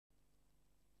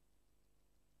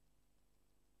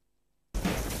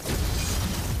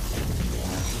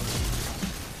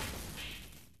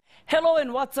Hello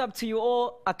and what's up to you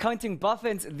all accounting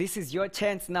buffins. This is your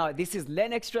chance now. This is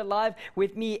Len Extra Live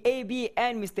with me, AB,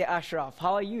 and Mr. Ashraf.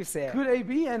 How are you, sir? Good,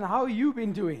 AB, and how you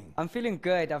been doing? I'm feeling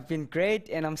good. I've been great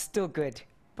and I'm still good.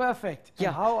 Perfect. Yeah.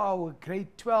 And how are our grade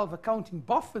 12 accounting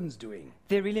boffins doing?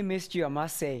 They really missed you, I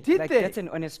must say. Did they? That's an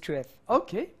honest truth.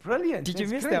 Okay, brilliant. Did you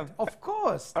That's miss great. them? Of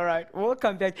course. All right,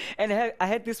 welcome back. And I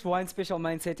had this one special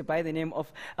mindset by the name of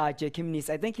Jakim Nis.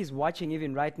 I think he's watching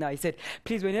even right now. He said,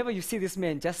 please, whenever you see this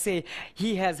man, just say,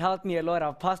 he has helped me a lot.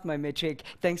 I've passed my matric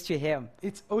thanks to him.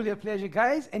 It's only a pleasure,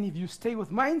 guys. And if you stay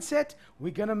with mindset,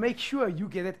 we're going to make sure you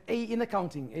get an A in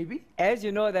accounting, AB. As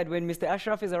you know that when Mr.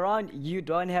 Ashraf is around, you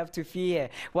don't have to fear.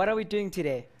 What are we doing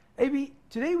today? AB,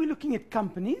 today we're looking at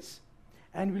companies.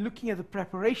 And we're looking at the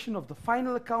preparation of the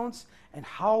final accounts and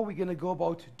how we're going to go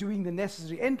about doing the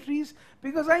necessary entries.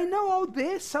 Because I know out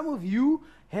there some of you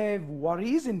have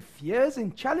worries and fears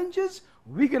and challenges.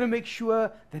 We're going to make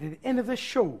sure that at the end of the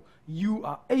show, you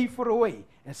are A for away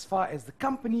as far as the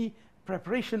company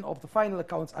preparation of the final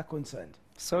accounts are concerned.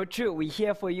 So true. We're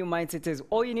here for you, Mindsetters.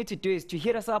 All you need to do is to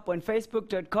hit us up on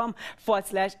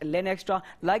facebook.com/LenExtra,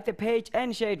 like the page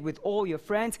and share it with all your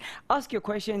friends. Ask your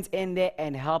questions in there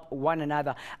and help one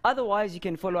another. Otherwise, you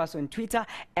can follow us on Twitter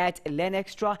at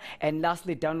LenExtra. And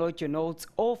lastly, download your notes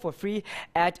all for free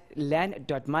at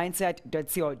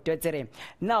len.mindset.co.za.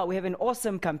 Now, we have an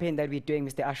awesome campaign that we're doing,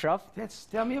 Mr. Ashraf.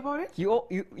 Tell me about it.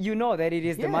 You know that it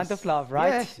is the month of love,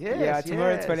 right? Yes, yeah,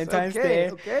 tomorrow it's Valentine's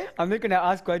Day. Okay. I'm not going to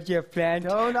ask what you have planned.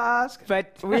 Don't ask.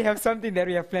 But we have something that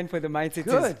we have planned for the Mindsetters.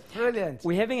 Good, brilliant.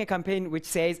 We're having a campaign which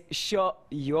says, show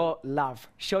your love.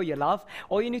 Show your love.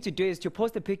 All you need to do is to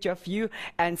post a picture of you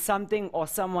and something or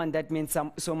someone that means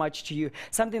so much to you.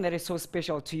 Something that is so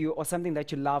special to you or something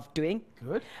that you love doing.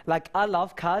 Good. Like I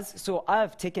love cars, so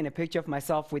I've taken a picture of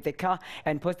myself with a car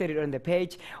and posted it on the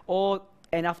page.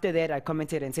 And after that, I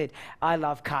commented and said, I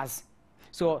love cars.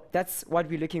 So that's what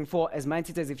we're looking for as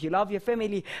Mindsetters. If you love your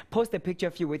family, post a picture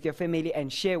of you with your family and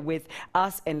share with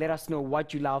us and let us know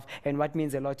what you love and what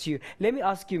means a lot to you. Let me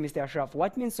ask you, Mr. Ashraf,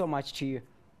 what means so much to you?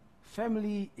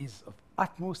 Family is of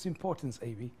utmost importance,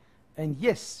 AB. And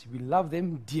yes, we love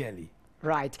them dearly.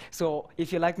 Right. So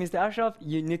if you like Mr. Ashraf,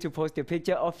 you need to post a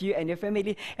picture of you and your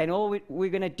family. And all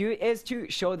we're going to do is to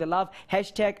show the love.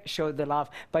 Hashtag show the love.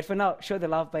 But for now, show the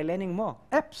love by learning more.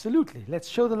 Absolutely. Let's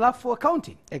show the love for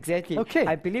accounting. Exactly. Okay.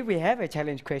 I believe we have a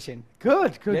challenge question.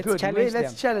 Good.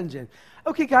 Let's challenge it.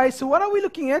 Okay, guys. So what are we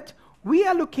looking at? We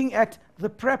are looking at the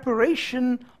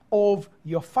preparation of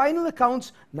your final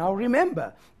accounts. Now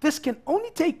remember, this can only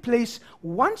take place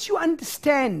once you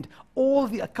understand all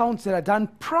the accounts that are done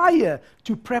prior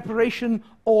to preparation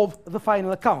of the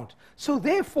final account. So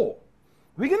therefore,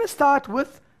 we're going to start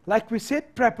with, like we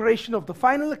said, preparation of the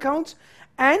final accounts,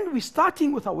 and we're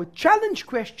starting with our challenge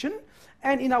question.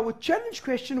 And in our challenge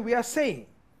question, we are saying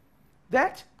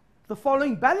that the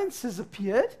following balances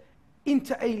appeared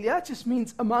inter alia, just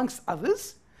means amongst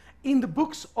others, in the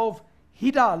books of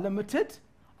Hida Limited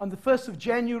on the 1st of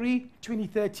January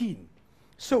 2013.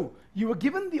 So you were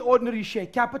given the ordinary share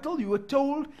capital. You were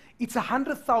told it's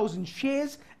 100,000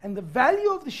 shares and the value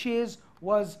of the shares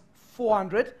was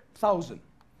 400,000.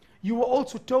 You were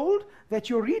also told that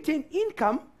your retained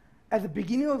income at the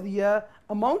beginning of the year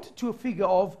amounted to a figure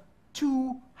of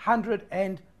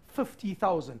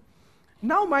 250,000.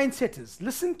 Now, Mindsetters,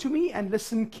 listen to me and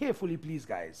listen carefully, please,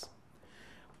 guys.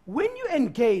 When you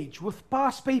engage with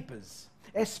past papers,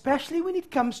 especially when it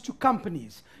comes to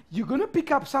companies, you're going to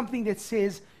pick up something that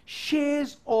says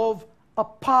shares of a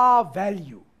par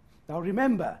value. Now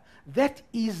remember, that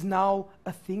is now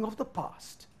a thing of the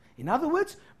past. In other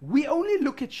words, we only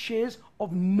look at shares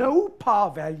of no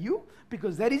par value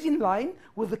because that is in line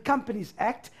with the Companies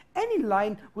Act and in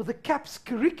line with the CAPS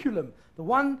curriculum, the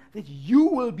one that you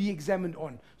will be examined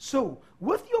on. So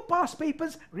with your past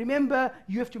papers, remember,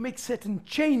 you have to make certain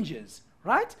changes,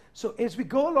 right? So as we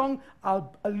go along,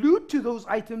 I'll allude to those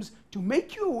items to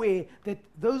make you aware that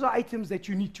those are items that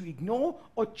you need to ignore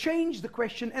or change the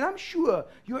question. And I'm sure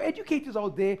your educators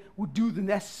out there would do the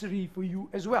necessary for you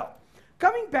as well.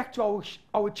 Coming back to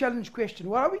our challenge question,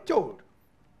 what are we told?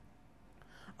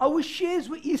 Our shares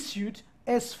were issued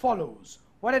as follows.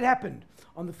 What had happened?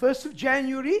 On the 1st of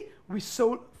January, we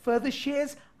sold further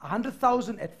shares,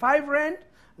 100,000 at 5 Rand.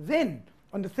 Then,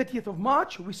 on the 30th of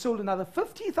March, we sold another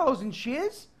 50,000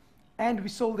 shares, and we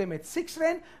sold them at 6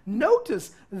 Rand.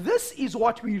 Notice, this is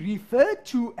what we refer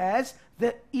to as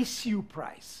the issue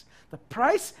price, the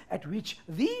price at which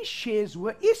these shares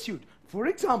were issued. For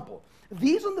example,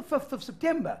 these on the 5th of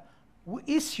September were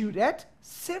issued at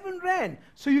 7 Rand.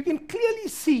 So you can clearly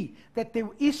see that they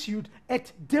were issued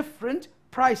at different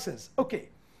prices. Okay,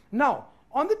 now,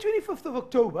 on the 25th of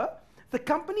October, the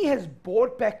company has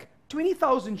bought back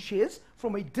 20,000 shares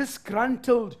from a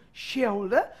disgruntled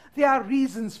shareholder. There are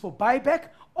reasons for buyback.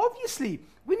 Obviously,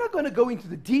 we're not going to go into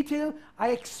the detail. I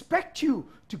expect you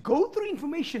to go through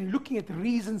information looking at the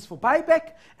reasons for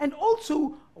buyback, and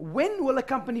also when will a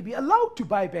company be allowed to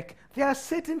buy back. There are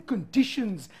certain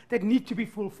conditions that need to be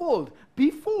fulfilled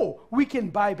before we can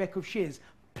buy back of shares.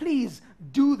 Please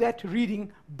do that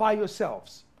reading by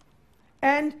yourselves.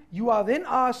 And you are then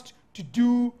asked to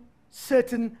do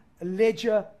certain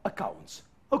ledger accounts.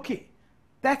 Okay,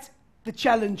 that's the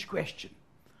challenge question.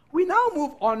 We now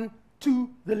move on to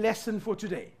the lesson for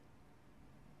today.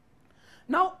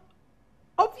 Now,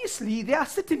 obviously, there are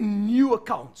certain new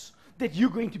accounts that you're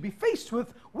going to be faced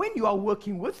with when you are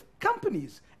working with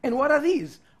companies. And what are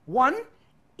these? One,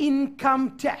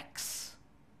 income tax.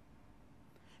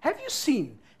 Have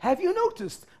you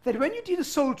noticed that when you did a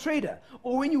sole trader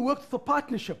or when you worked with a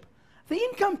partnership, the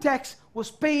income tax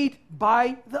was paid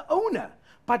by the owner?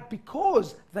 But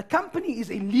because the company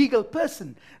is a legal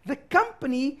person, the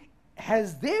company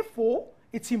has, therefore,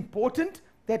 it's important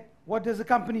that what does the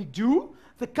company do?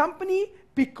 The company,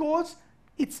 because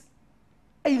it's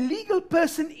a legal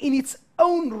person in its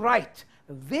own right,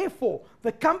 therefore,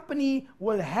 the company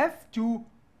will have to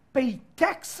pay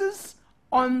taxes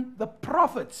on the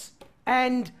profits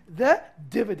and the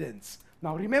dividends.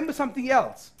 Now, remember something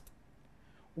else.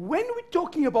 When we're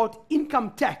talking about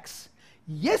income tax,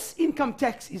 yes, income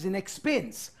tax is an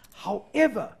expense.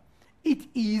 However, it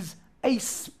is a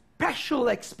special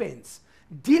expense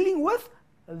dealing with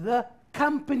the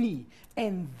company,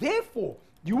 and therefore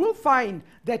you will find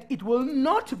that it will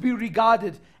not be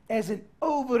regarded as an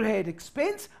overhead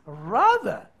expense.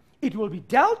 Rather, it will be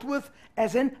dealt with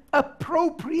as an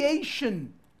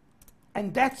appropriation,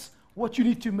 and that's what you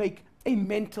need to make a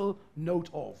mental note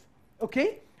of.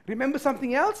 Okay? Remember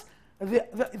something else?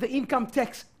 The income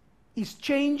tax is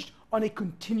changed on a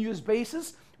continuous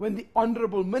basis when the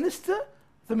Honorable Minister,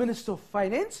 the Minister of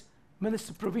Finance,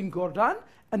 Minister Pravin Gordhan,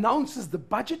 announces the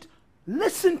budget.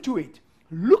 Listen to it.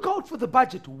 Look out for the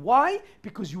budget. Why?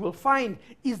 Because you will find,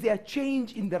 is there a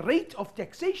change in the rate of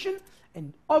taxation?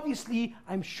 And obviously,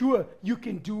 I'm sure you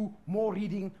can do more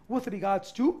reading with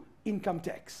regards to income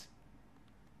tax.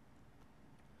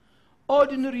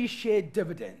 Ordinary share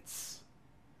dividends.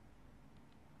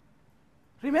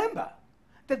 Remember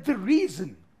that the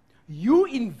reason you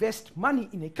invest money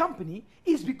in a company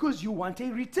is because you want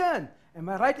a return. Am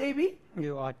I right, AB?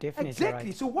 You are definitely exactly.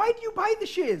 right. So why do you buy the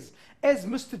shares? As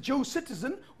Mr. Joe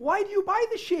Citizen, why do you buy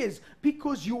the shares?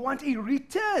 Because you want a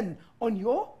return on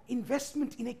your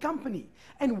investment in a company.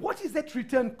 And what is that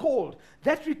return called?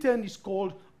 That return is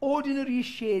called ordinary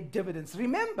share dividends.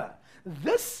 Remember,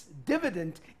 this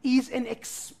dividend is an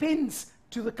expense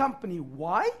to the company.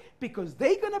 Why? Because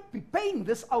they're going to be paying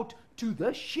this out to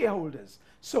the shareholders.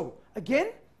 So, again,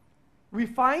 we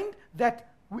find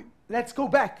that, let's go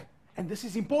back, and this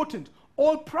is important.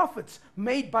 All profits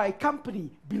made by a company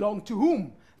belong to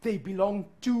whom? They belong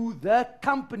to the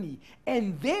company.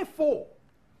 And therefore,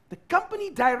 the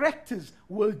company directors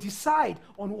will decide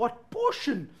on what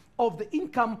portion of the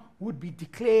income would be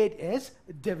declared as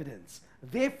dividends.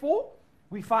 Therefore,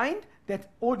 we find that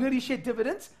ordinary share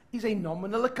dividends is a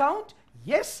nominal account,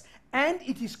 yes, and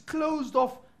it is closed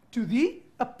off to the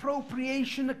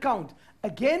appropriation account.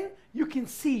 Again, you can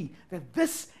see that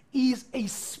this is a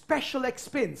special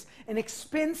expense, an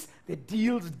expense that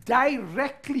deals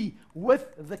directly with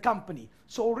the company.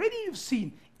 So already you've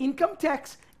seen income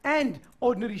tax and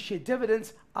ordinary share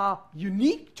dividends are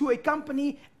unique to a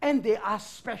company and they are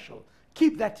special.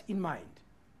 Keep that in mind.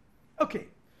 Okay,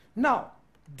 now,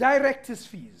 directors'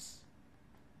 fees.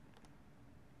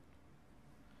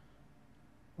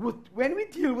 When we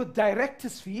deal with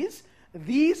directors' fees,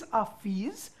 these are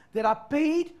fees that are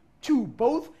paid to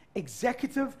both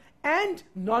executive and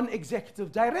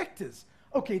non-executive directors.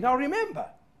 Okay, now remember,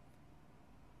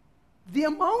 the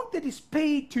amount that is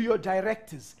paid to your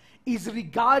directors is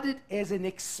regarded as an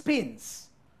expense.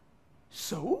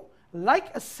 So,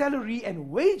 like a salary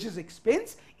and wages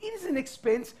expense, it is an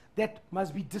expense that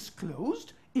must be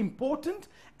disclosed, important,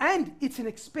 and it's an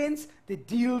expense that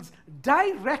deals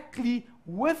directly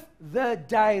with the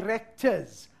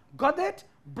directors. Got that?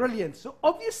 Brilliant. So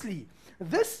obviously,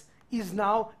 this is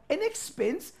now an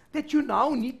expense that you now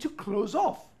need to close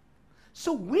off.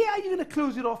 So where are you going to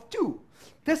close it off to?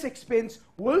 This expense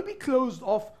will be closed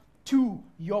off to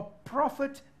your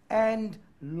profit and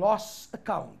loss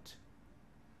account.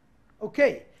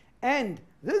 Okay, and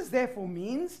this therefore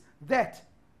means that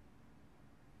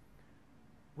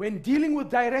when dealing with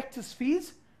directors'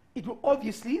 fees, it will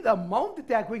obviously, the amount that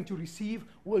they are going to receive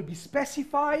will be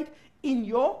specified in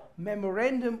your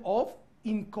memorandum of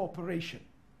incorporation.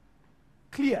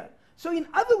 Clear? So in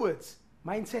other words,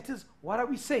 mindsetters, what are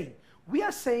we saying? We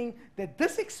are saying that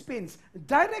this expense,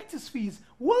 director's fees,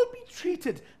 will be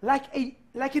treated like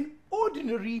an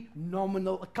ordinary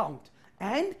nominal account,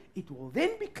 and it will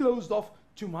then be closed off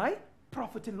to my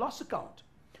profit and loss account.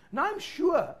 Now I'm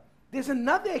sure there's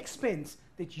another expense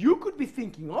that you could be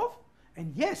thinking of,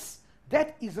 and yes,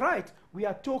 that is right. We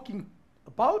are talking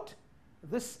about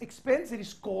this expense that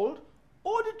is called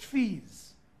audit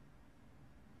fees.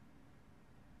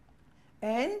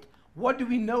 And what do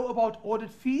we know about audit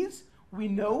fees? We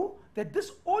know that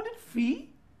this audit fee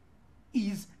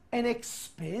is an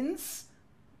expense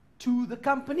to the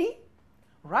company,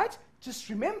 right? Just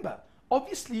remember,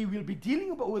 obviously we'll be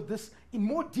dealing with this in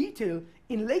more detail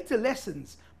in later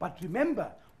lessons, but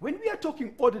remember, when we are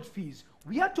talking audit fees,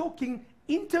 we are talking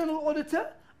internal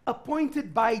auditor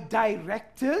appointed by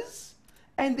directors,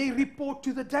 and they report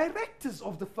to the directors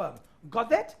of the firm. Got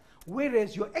that?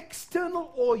 Whereas your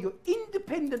external or your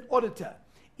independent auditor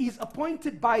is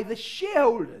appointed by the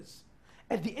shareholders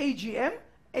at the AGM,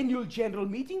 annual general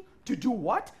meeting, to do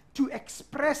what? To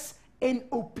express an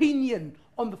opinion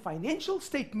on the financial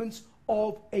statements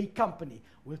of a company.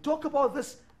 We'll talk about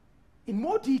this in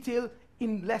more detail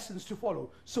in lessons to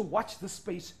follow, so watch this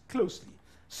space closely.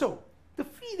 So the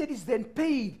fee that is then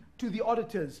paid to the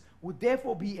auditors would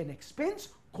therefore be an expense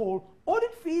called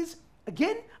audit fees,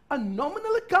 again a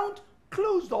nominal account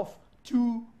closed off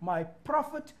to my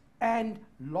profit and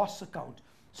loss account.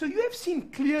 So you have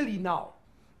seen clearly now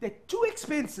that two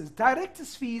expenses,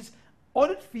 director's fees,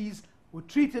 audit fees, were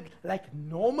treated like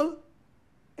normal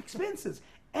expenses.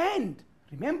 And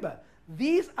remember,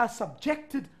 these are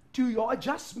subjected to your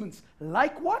adjustments.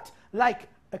 Like what? Like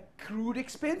accrued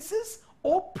expenses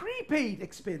or prepaid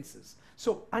expenses.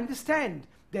 So understand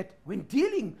that when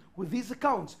dealing with these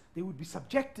accounts, they would be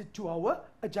subjected to our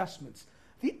adjustments.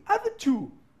 The other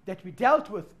two that we dealt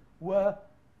with were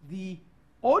the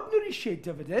ordinary share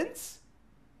dividends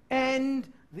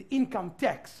and the income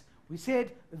tax. We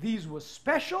said these were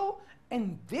special,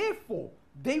 and therefore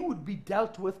they would be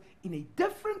dealt with in a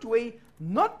different way,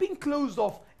 not being closed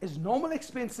off as normal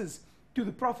expenses to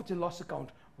the profit and loss account.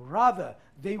 Rather,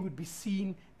 they would be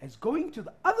seen as going to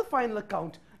the other final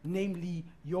account, namely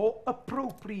your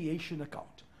appropriation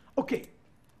account. Okay,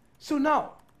 so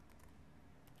now,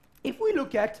 if we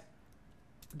look at,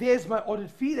 there's my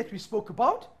audit fee that we spoke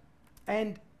about,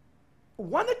 and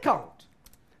one account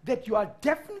that you are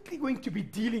definitely going to be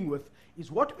dealing with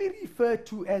is what we refer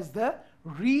to as the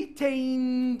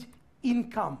retained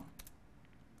income.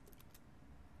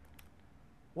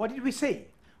 What did we say?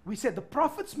 We said the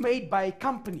profits made by a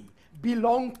company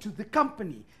belong to the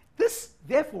company. This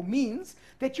therefore means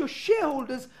that your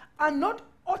shareholders are not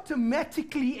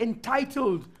automatically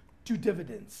entitled to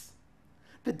dividends.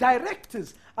 The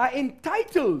directors are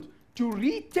entitled to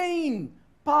retain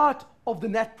part of the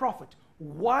net profit.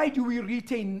 Why do we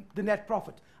retain the net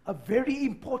profit? A very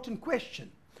important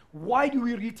question. Why do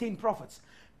we retain profits?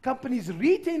 Companies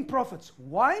retain profits.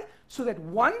 Why? So that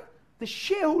one, the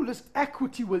shareholders'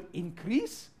 equity will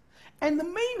increase, and the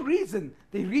main reason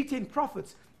they retain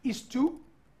profits is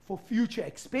for future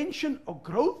expansion or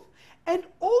growth, and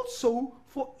also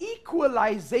for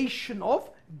equalization of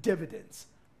dividends.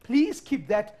 Please keep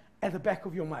that at the back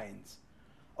of your minds.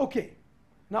 Okay,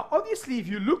 now obviously if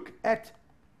you look at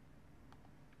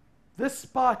this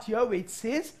part here where it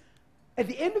says, at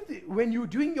the end of when you're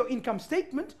doing your income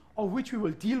statement, of which we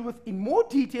will deal with in more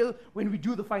detail when we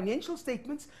do the financial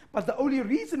statements, but the only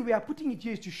reason we are putting it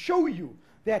here is to show you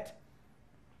that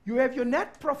you have your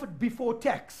net profit before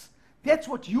tax. That's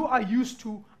what you are used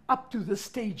to up to this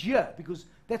stage here, because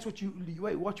that's what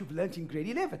you've learned in grade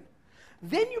 11.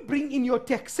 Then you bring in your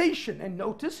taxation, and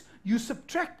notice you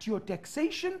subtract your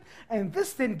taxation, and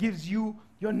this then gives you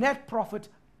your net profit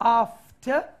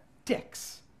after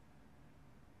tax.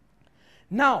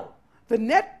 Now, the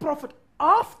net profit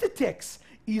after tax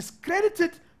is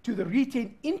credited to the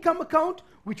retained income account,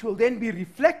 which will then be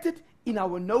reflected in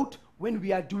our note when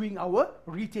we are doing our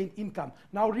retained income.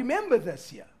 Now remember this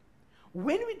here.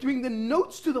 When we're doing the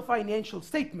notes to the financial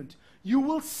statement, you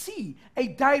will see a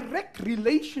direct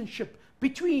relationship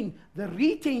between the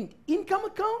retained income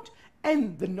account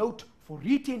and the note for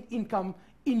retained income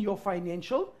in your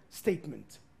financial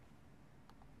statement.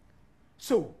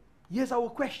 So, here's our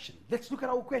question. Let's look at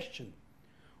our question.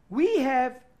 We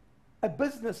have a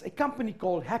business, a company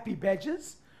called Happy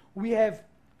Badges. We are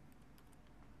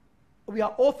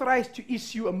authorized to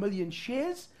issue 1 million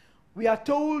shares. We are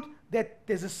told that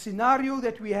there's a scenario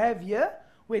that we have here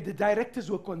where the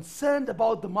directors were concerned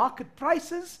about the market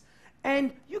prices,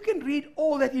 and you can read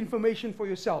all that information for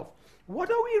yourself.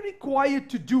 What are we required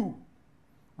to do?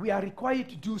 We are required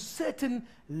to do certain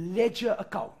ledger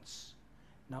accounts.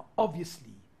 Now,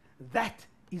 obviously, that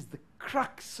is the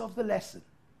crux of the lesson.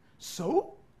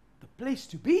 So, the place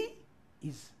to be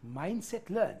is Mindset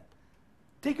Learn.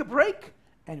 Take a break,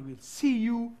 and we'll see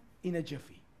you in a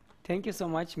jiffy. Thank you so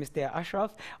much, Mr.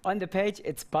 Ashraf. On the page,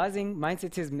 it's buzzing.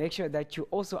 Mindset says make sure that you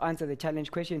also answer the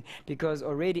challenge question because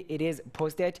already it is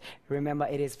posted. Remember,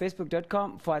 it is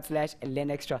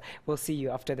facebook.com/learnextra. We'll see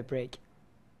you after the break.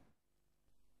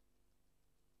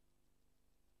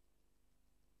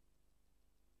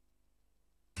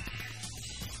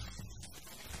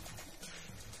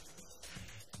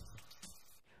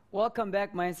 Welcome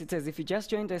back, Mindsetters. If you just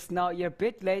joined us now, you're a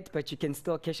bit late, but you can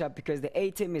still catch up because the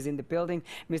A-team is in the building.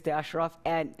 Mr. Ashraf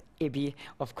and Ibi,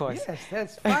 of course. Yes,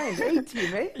 that's fine.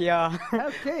 A-team, eh? Yeah.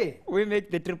 Okay. We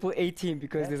make the triple A-team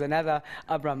because there's another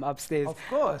Abram upstairs. Of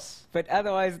course. But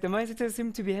otherwise, the Mindsetters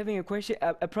seem to be having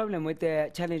a problem with the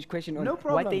challenge question on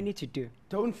what they need to do.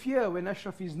 Don't fear when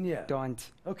Ashraf is near. Don't.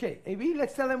 Okay, Ibi,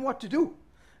 let's tell them what to do.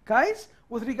 Guys,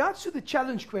 with regards to the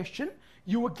challenge question,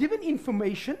 you were given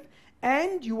information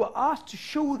and you were asked to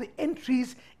show the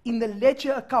entries in the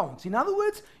ledger accounts. In other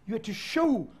words, you had to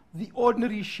show the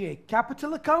ordinary share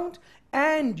capital account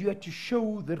and you had to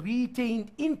show the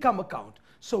retained income account.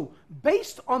 So,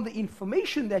 based on the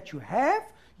information that you have,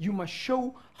 you must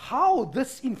show how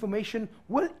this information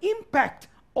will impact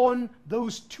on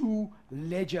those two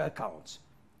ledger accounts.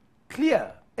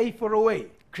 Clear? A for OA.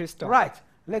 Crystal. Right.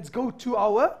 Let's go to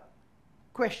our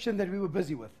question that we were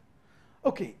busy with.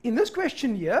 Okay, in this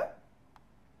question here,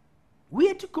 we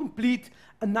had to complete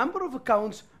a number of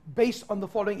accounts based on the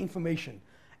following information.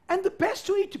 And the best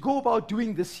way to go about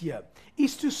doing this here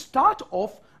is to start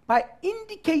off by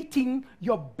indicating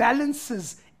your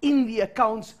balances in the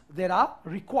accounts that are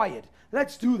required.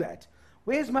 Let's do that.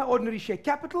 Where's my ordinary share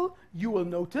capital? You will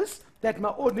notice that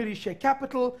my ordinary share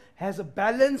capital has a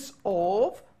balance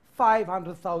of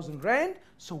 500,000 Rand.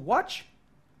 So watch.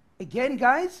 Again,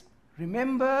 guys,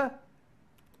 remember,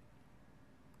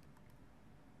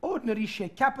 ordinary share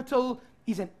capital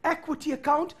is an equity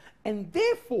account and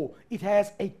therefore it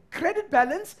has a credit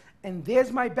balance and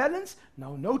there's my balance.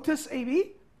 Now notice,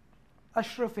 AB,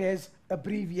 Ashraf has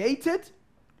abbreviated.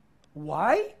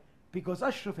 Why? Because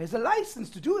Ashraf has a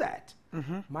license to do that.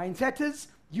 Mindsetters,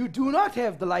 you do not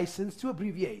have the license to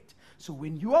abbreviate. So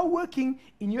when you are working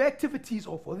in your activities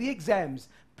or for the exams,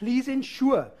 please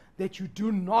ensure that you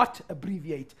do not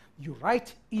abbreviate. You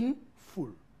write in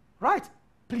full. Right?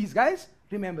 Please, guys.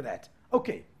 Remember that.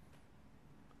 Okay.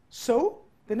 So,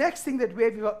 the next thing that we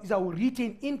have is our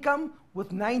retained income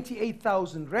with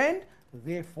 98,000 Rand.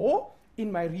 Therefore, in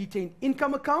my retained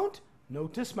income account,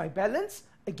 notice my balance.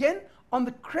 Again, on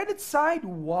the credit side,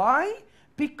 why?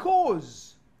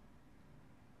 Because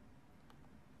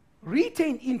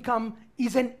retained income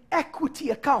is an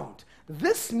equity account.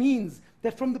 This means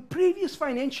that from the previous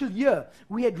financial year,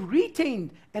 we had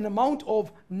retained an amount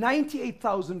of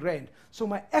 98,000 Rand. So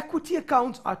my equity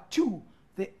accounts are two.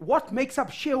 What makes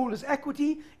up shareholders'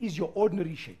 equity is your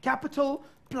ordinary share capital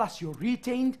plus your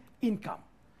retained income.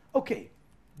 Okay,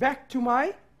 back to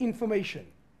my information.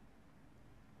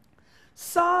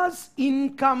 SARS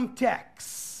income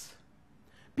tax.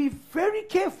 Be very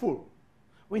careful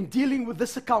when dealing with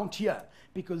this account here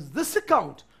because this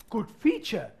account could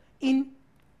feature in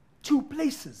two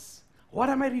places. What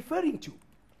am I referring to?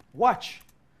 Watch.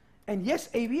 And yes,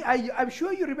 AB, I'm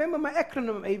sure you remember my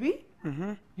acronym, AB.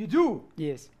 You do?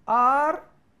 Yes. RTFQ.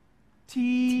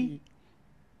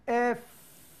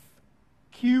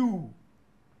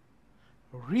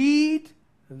 Read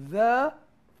the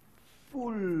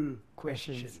full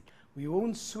question. We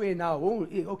won't swear now.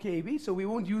 Okay, AB, so we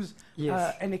won't use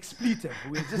an expletive.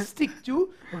 We'll just stick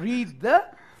to read the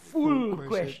full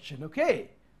question. Okay?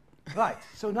 Right.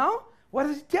 So now, what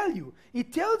does it tell you?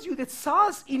 It tells you that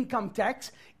SARS income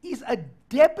tax is a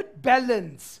debit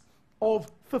balance of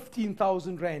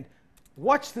 15,000 Rand.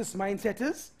 Watch this,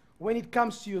 Mindsetters. When it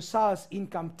comes to your SARS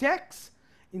income tax,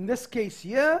 in this case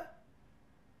here,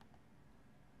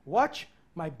 watch,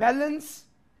 my balance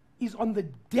is on the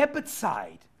debit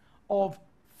side of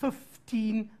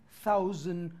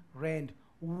 15,000 Rand.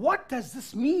 What does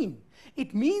this mean?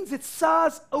 It means that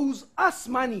SARS owes us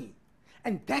money.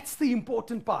 And that's the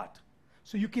important part.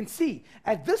 So you can see,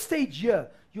 at this stage here,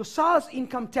 your SARS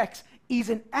income tax is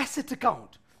an asset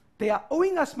account. They are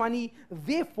owing us money,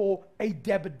 therefore a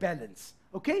debit balance.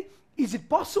 Okay? Is it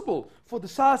possible for the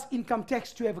SARS income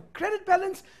tax to have a credit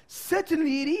balance?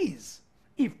 Certainly it is.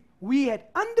 If we had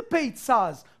underpaid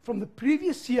SARS from the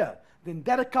previous year, then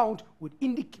that account would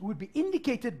be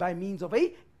indicated by means of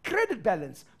a credit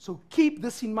balance. So keep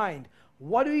this in mind.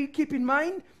 What do you keep in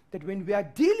mind? That when we are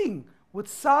dealing with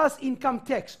SARS income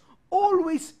tax,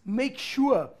 always make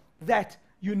sure that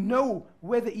you know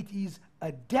whether it is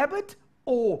a debit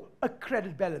or a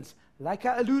credit balance. Like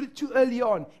I alluded to earlier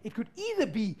on, it could either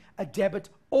be a debit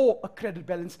or a credit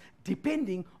balance,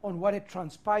 depending on what had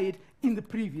transpired in the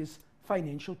previous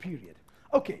financial period.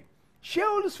 Okay,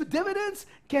 shareholders for dividends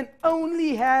can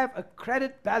only have a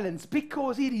credit balance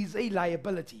because it is a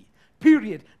liability.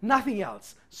 Period. Nothing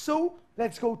else. So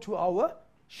let's go to our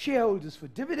shareholders for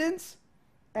dividends,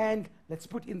 and let's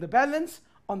put in the balance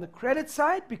on the credit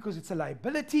side because it's a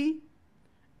liability.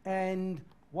 And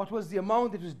what was the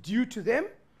amount that was due to them?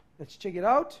 Let's check it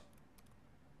out.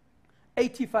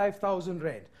 85,000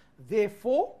 Rand.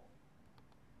 Therefore,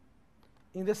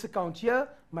 in this account here,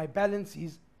 my balance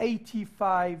is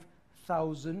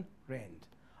 85,000 Rand.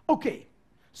 Okay,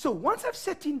 so once I've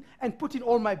set in and put in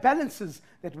all my balances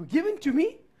that were given to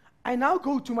me, I now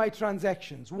go to my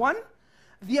transactions. One,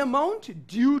 the amount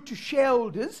due to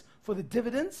shareholders for the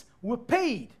dividends were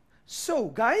paid. So,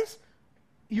 guys,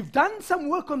 you've done some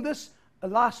work on this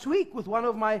last week with one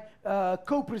of my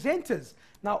co-presenters.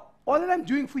 Now, all that I'm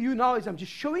doing for you now is I'm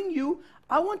just showing you,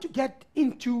 I want to get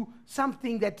into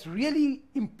something that's really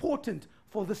important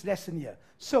for this lesson here.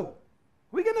 So,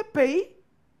 we're going to pay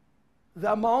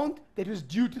the amount that was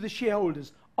due to the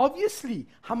shareholders. Obviously,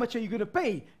 how much are you going to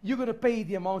pay? You're going to pay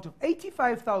the amount of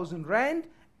 85,000 Rand,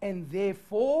 and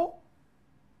therefore,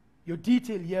 your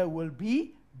detail here will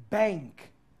be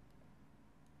bank.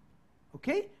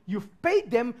 Okay? You've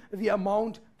paid them the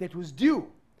amount that was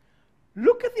due.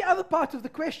 Look at the other part of the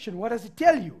question. What does it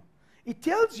tell you? It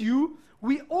tells you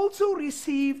we also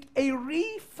received a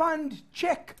refund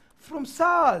check from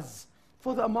SARS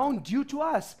for the amount due to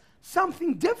us.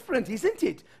 Something different, isn't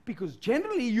it? Because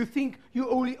generally you think you're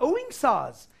only owing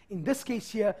SARS. In this case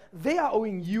here, they are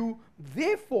owing you.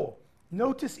 Therefore,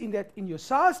 notice in your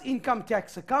SARS income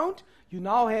tax account, you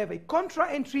now have a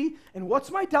contra entry. And what's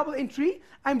my double entry?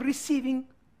 I'm receiving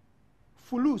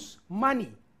fulus,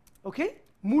 money. Okay?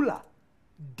 Mula.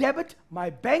 Debit my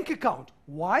bank account.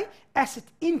 Why? Asset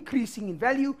increasing in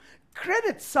value.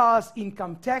 Credit SARS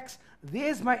income tax.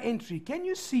 There's my entry. Can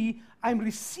you see I'm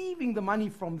receiving the money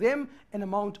from them, an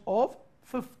amount of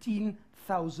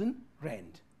 15,000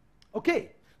 Rand.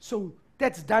 Okay, so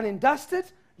that's done and dusted.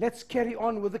 Let's carry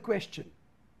on with the question.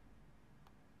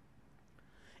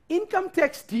 Income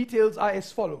tax details are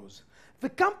as follows. The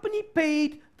company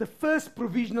paid the first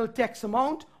provisional tax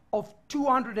amount of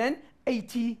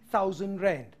 280,000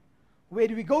 Rand. Where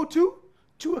do we go to?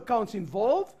 Two accounts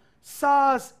involved,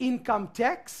 SARS income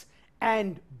tax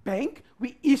and bank.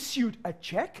 We issued a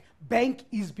check. Bank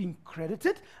is being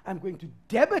credited. I'm going to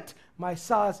debit my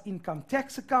SARS income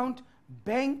tax account,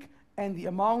 bank, and the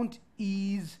amount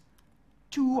is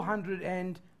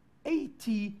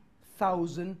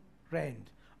 280,000 Rand.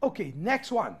 Okay,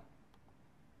 next one.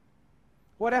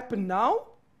 What happened now?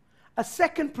 A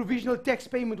second provisional tax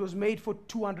payment was made for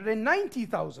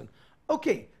 290,000.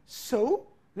 Okay, so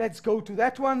let's go to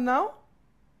that one now.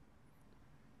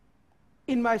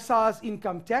 In my SARS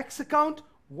income tax account,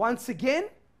 once again,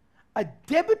 a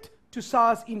debit to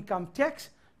SARS income tax,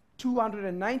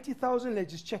 290,000.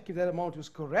 Let's just check if that amount was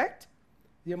correct.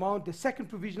 The amount, the second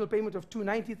provisional payment of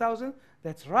 290,000,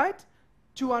 that's right.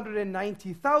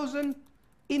 290,000.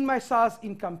 In my SARS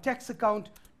income tax account,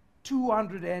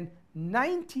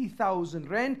 290,000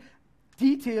 Rand.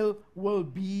 Detail will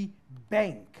be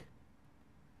bank.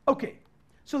 Okay.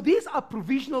 So these are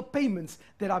provisional payments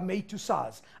that are made to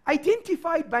SARS,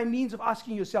 identified by means of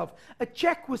asking yourself, a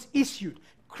check was issued,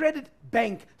 credit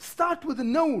bank, start with a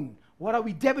known. What are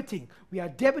we debiting? We are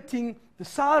debiting the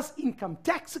SARS income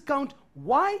tax account.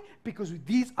 Why? Because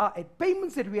these are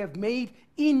payments that we have made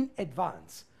in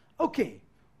advance. Okay,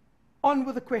 on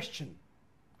with the question.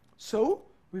 So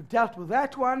we've dealt with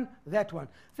that one, that one.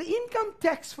 The income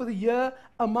tax for the year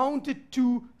amounted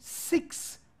to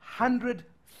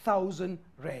 600,000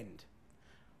 Rand.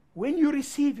 When you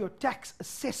receive your tax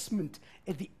assessment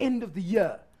at the end of the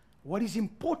year, what is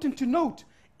important to note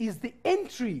is the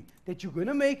entry that you're going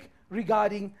to make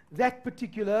regarding that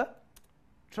particular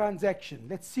transaction.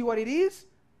 Let's see what it is.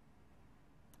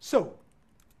 So,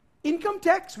 income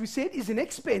tax, we said, is an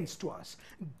expense to us.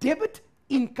 Debit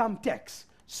income tax.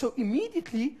 So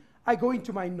immediately, I go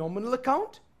into my nominal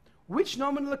account. Which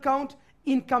nominal account?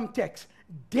 Income tax.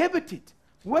 Debit it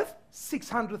with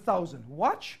 600,000.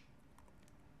 Watch.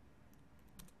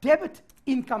 Debit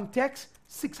income tax,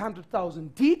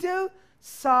 600,000. Detail,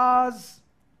 SARS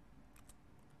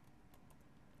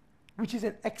which is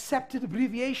an accepted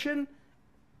abbreviation,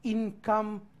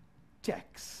 income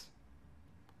tax.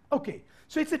 Okay,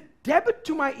 so it's a debit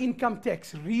to my income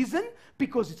tax. Reason,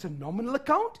 because it's a nominal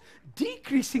account,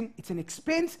 decreasing, it's an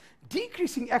expense,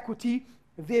 decreasing equity,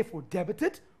 therefore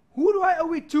debited. Who do I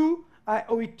owe it to? I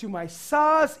owe it to my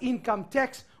SARS income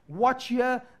tax. Watch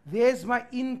here, there's my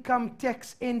income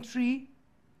tax entry,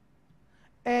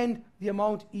 and the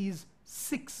amount is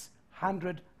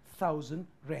 600,000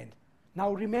 Rand.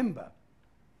 Now remember,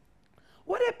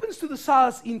 what happens to the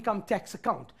SARS income tax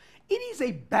account? It is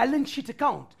a balance sheet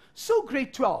account. So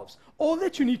grade 12s, all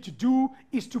that you need to do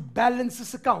is to balance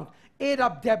this account, add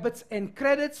up debits and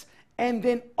credits, and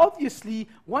then obviously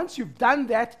once you've done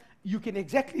that, you can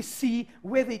exactly see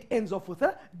whether it ends off with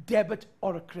a debit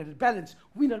or a credit balance.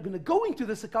 We're not going to go into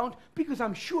this account because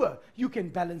I'm sure you can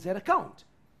balance that account.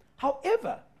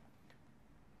 However,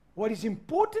 what is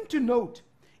important to note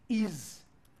is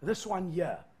this one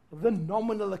here, the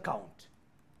nominal account.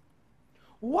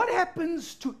 What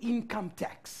happens to income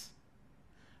tax?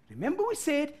 Remember we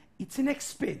said it's an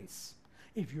expense.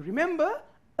 If you remember,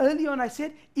 early on I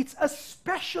said it's a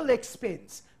special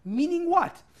expense. Meaning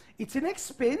what? It's an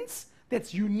expense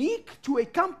that's unique to a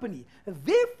company.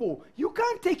 Therefore, you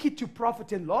can't take it to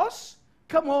profit and loss.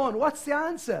 Come on, what's the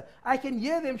answer? I can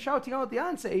hear them shouting out the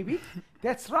answer, AB.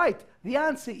 That's right. The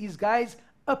answer is, guys,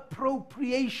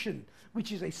 appropriation,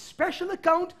 which is a special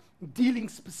account dealing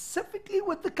specifically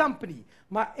with the company.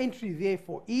 My entry,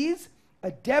 therefore, is a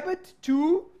debit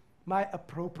to my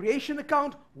appropriation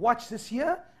account. Watch this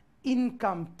here.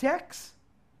 Income tax.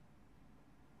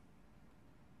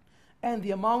 And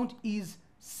the amount is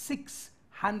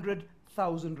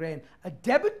 600,000 Rand. A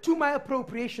debit to my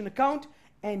appropriation account.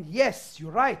 And yes,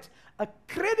 you're right. A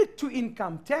credit to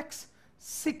income tax,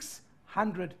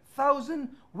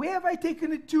 600,000. Where have I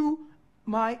taken it to?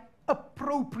 My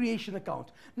appropriation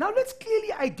account. Now let's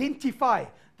clearly identify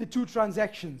the two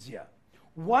transactions here.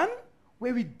 One,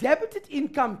 where we debited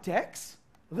income tax,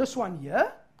 this one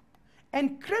here,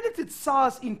 and credited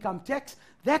SARS income tax.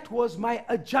 That was my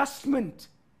adjustment.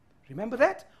 Remember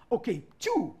that? Okay,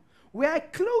 two, where I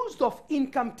closed off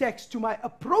income tax to my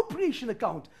appropriation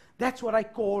account. That's what I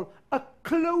call a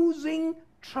closing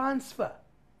transfer.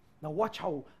 Now watch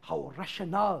how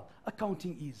rational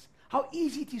accounting is. How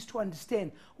easy it is to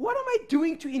understand. What am I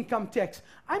doing to income tax?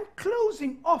 I'm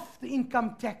closing off the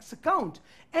income tax account.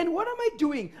 And what am I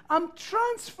doing? I'm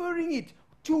transferring it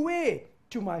to where?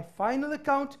 To my final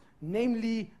account,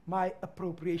 namely my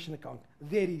appropriation account.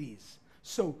 There it is.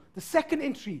 So the second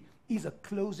entry is a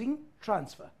closing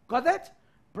transfer. Got that?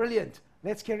 Brilliant.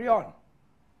 Let's carry on.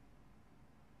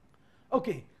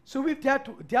 Okay, so we've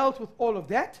dealt with all of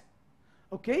that.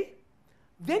 Okay,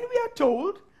 then we are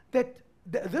told that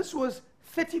this was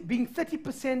being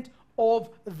 30% of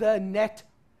the net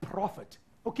profit.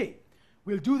 Okay,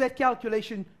 we'll do that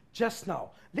calculation just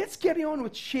now. Let's carry on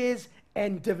with shares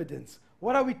and dividends.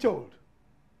 What are we told?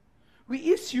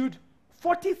 We issued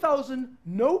 40,000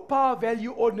 no par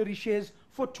value ordinary shares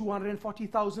for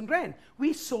 240,000 Rand.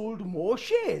 We sold more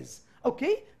shares.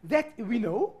 Okay, that we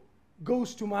know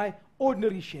goes to my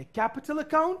ordinary share capital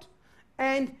account,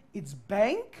 and it's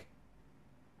bank,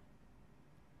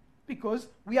 because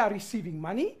we are receiving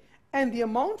money, and the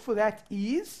amount for that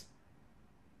is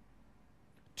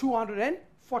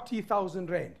 240,000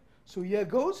 Rand. So here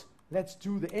goes. Let's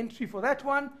do the entry for that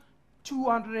one.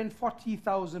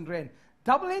 240,000 Rand.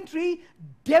 Double entry,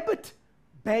 debit,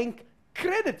 bank,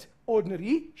 credit,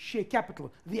 ordinary share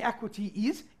capital. The equity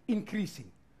is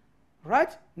increasing.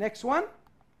 Right? Next one.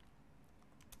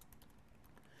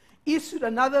 Issued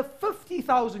another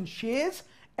 50,000 shares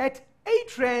at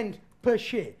 8 Rand per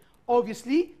share.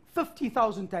 Obviously,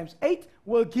 50,000 times 8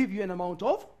 will give you an amount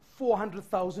of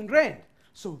 400,000 Rand.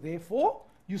 So therefore,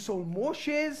 you sold more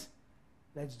shares.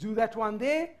 Let's do that one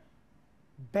there.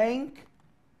 Bank.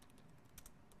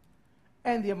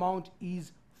 And the amount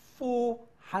is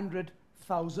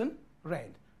 400,000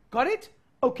 Rand. Got it?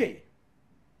 Okay.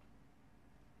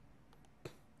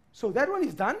 So that one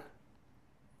is done.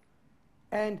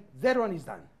 And that one is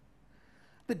done.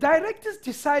 The directors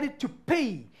decided to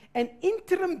pay an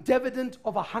interim dividend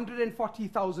of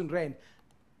 140,000 Rand.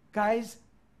 Guys,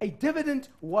 a dividend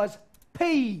was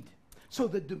paid. So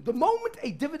the moment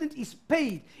a dividend is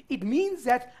paid, it means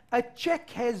that a check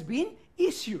has been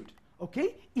issued.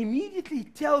 Okay? Immediately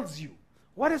tells you.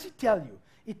 What does it tell you?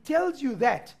 It tells you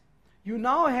that you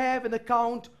now have an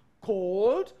account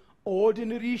called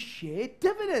ordinary share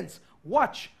dividends.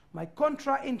 Watch. My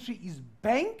contra entry is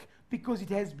bank because it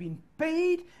has been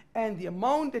paid, and the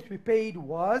amount that we paid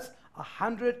was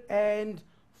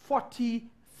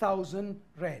 140,000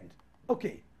 Rand.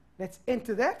 Okay, let's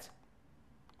enter that.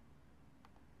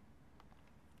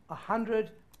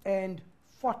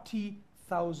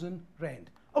 140,000 rand.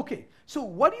 Okay, so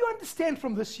what do you understand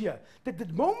from this here? That the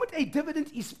moment a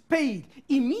dividend is paid,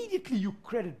 immediately you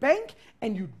credit bank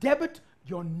and you debit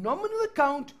your nominal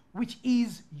account, which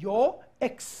is your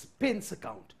expense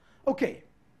account. Okay.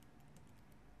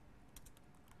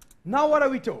 Now what are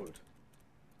we told?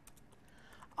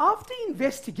 After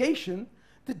investigation,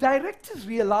 the directors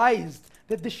realized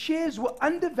that the shares were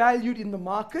undervalued in the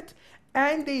market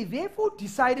and they therefore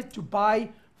decided to buy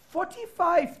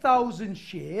 45,000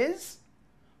 shares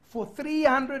for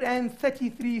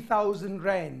 333,000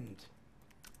 rand.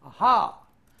 Aha!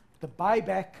 The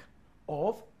buyback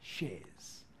of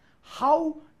shares.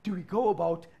 How do we go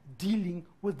about dealing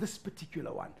with this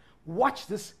particular one? Watch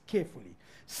this carefully.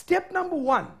 Step number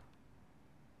one.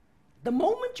 The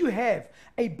moment you have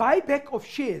a buyback of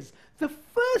shares, the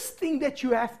first thing that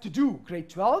you have to do, grade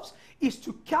 12s, is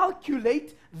to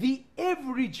calculate the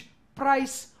average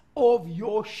price of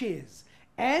your shares.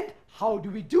 And how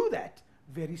do we do that?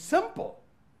 Very simple.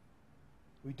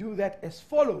 We do that as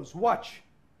follows. Watch.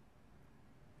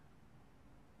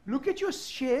 Look at your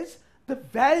shares. The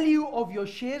value of your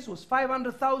shares was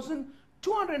 500,000,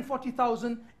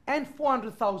 240,000, and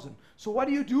 400,000. So what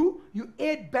do? You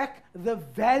add back the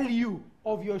value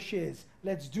of your shares.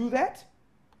 Let's do that.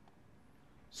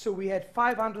 So we had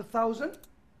 500,000.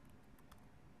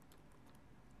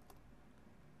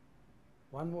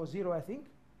 One more zero, I think.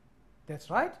 That's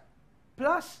right.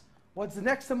 Plus, what's the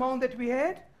next amount that we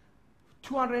had?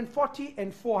 240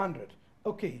 and 400.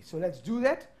 Okay, so let's do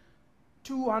that.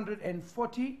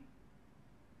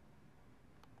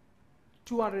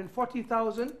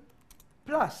 240,000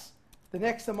 plus the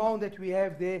next amount that we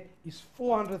have there is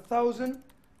 400,000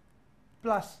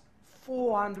 plus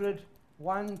 400,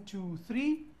 1, 2,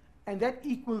 3, and that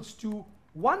equals to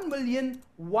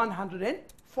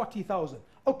 1,140,000.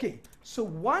 Okay, so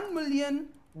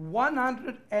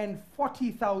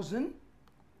 1,140,000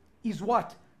 is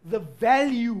what? The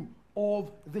value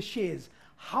of the shares.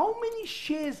 How many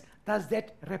shares does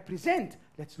that represent?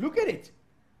 Let's look at it.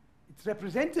 It's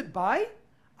represented by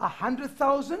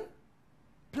 100,000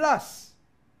 plus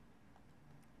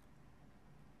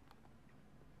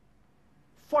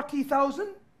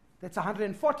 40,000. That's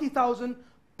 140,000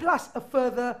 plus a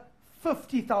further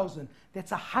 50,000.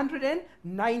 That's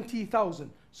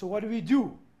 190,000. So what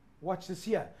do? Watch this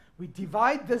here. We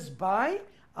divide this by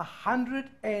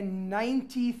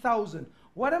 190,000.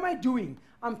 What am I doing?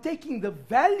 I'm taking the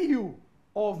value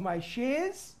of my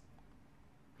shares,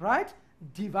 right?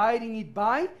 Dividing it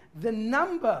by the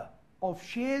number of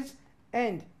shares,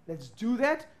 and let's do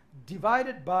that.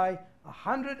 Divided by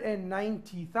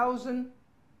 190,000,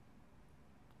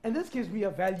 and this gives me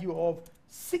a value of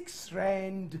 6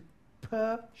 rand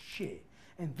per share.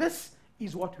 And this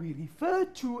is what we refer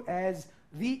to as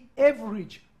the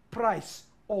average price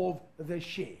of the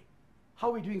share. How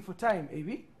are we doing for time,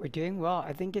 AB? We're doing well.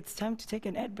 I think it's time to take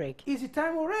an ad break. Is it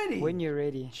time already? When you're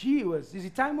ready. Gee whiz, is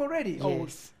it time already?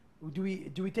 Yes. Oh, do we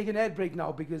take an ad break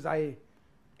now? Because I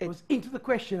was into the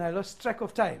question. I lost track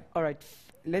of time. All right.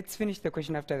 Let's finish the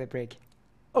question after the break.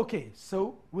 Okay,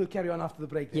 so we'll carry on after the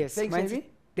break then. Yes. Thanks, AB.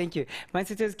 Thank you.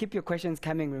 Mindsetters, keep your questions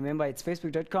coming. Remember, it's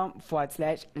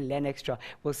facebook.com/LearnExtra.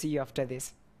 We'll see you after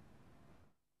this.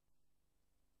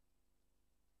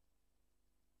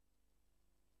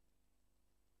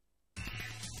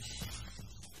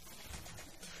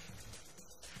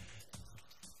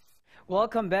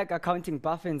 Welcome back, Accounting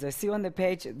Buffins. I see on the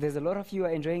page there's a lot of you are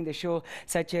enjoying the show,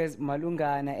 such as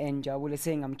Malungana and Jawule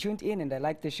saying, I'm tuned in and I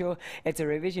like the show. It's a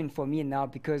revision for me now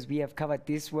because we have covered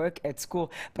this work at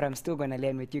school, but I'm still going to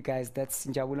learn with you guys. That's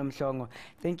Jawule Mhlongo.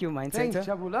 Thank you, Mindsetter. Thanks,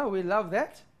 Jabula. We love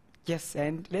that. Yes,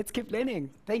 and let's keep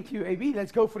learning. Thank you, AB.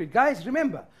 Let's go for it. Guys,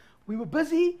 remember, we were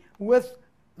busy with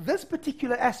this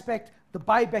particular aspect, the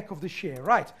buyback of the share.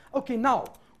 Right. Okay,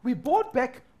 now, we bought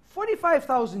back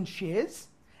 45,000 shares,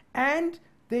 and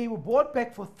they were bought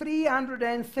back for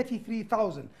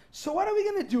 333,000. So what are we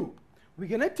going to do? We're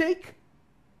going to take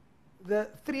the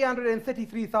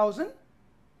 333,000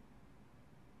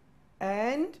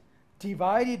 and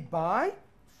divide it by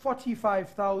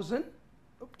 45,000.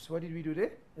 Oops, what did we do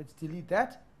there? Let's delete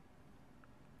that.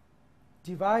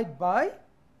 Divide by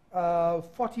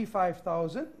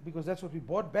 45,000, because that's what we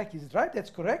bought back, is it right? That's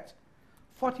correct.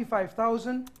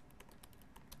 45,000.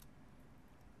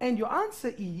 And your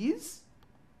answer is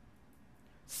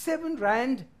 7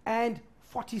 rand and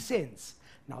 40 cents.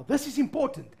 Now this is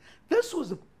important. This was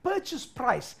the purchase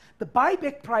price, the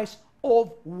buyback price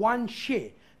of one share.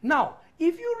 Now,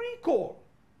 if you recall,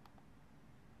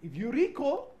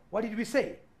 what did we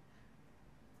say?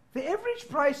 The average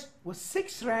price was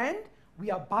 6 rand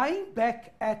we are buying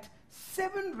back at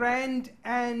 7 Rand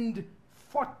and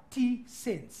 40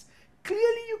 cents.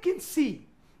 Clearly you can see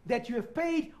that you have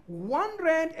paid 1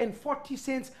 Rand and 40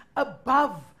 cents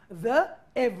above the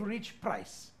average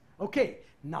price. Okay,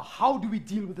 now how do we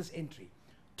deal with this entry?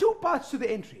 Two parts to the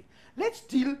entry. Let's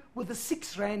deal with the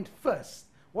 6 Rand first.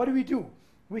 What do?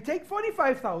 We take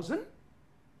 45,000,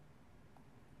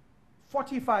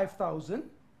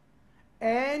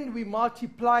 and we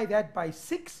multiply that by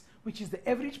 6, which is the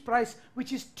average price,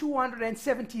 which is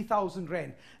 270,000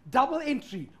 Rand. Double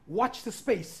entry. Watch the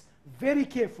space very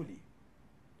carefully.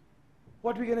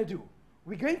 What we're going to do?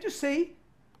 We're going to say,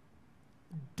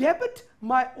 debit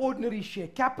my ordinary share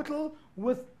capital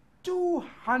with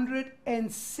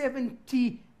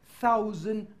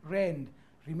 270,000 Rand.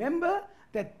 Remember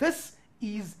that this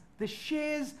is the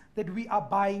shares that we are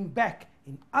buying back.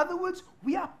 In other words,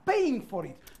 we are paying for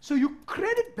it. So you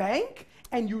credit bank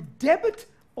and you debit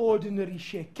ordinary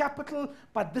share capital,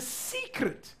 but the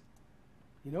secret,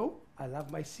 you know, I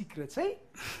love my secrets, eh?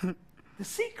 The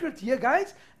secret here,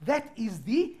 guys, that is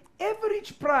the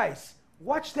average price.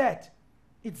 Watch that.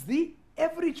 It's the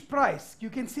average price. You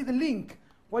can see the link.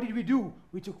 What did we do?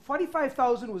 We took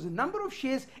 45,000 was the number of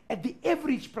shares at the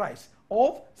average price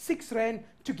of 6 Rand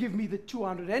to give me the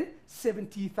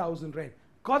 270,000 Rand.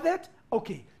 Got that?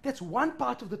 Okay, that's one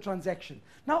part of the transaction.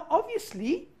 Now,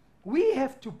 obviously, we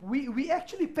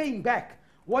actually paying back.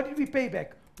 What did we pay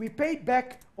back? We paid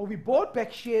back, or we bought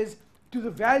back shares to the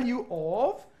value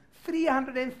of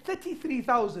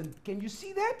 333,000. Can you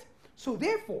see that? So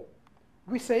therefore,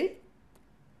 we say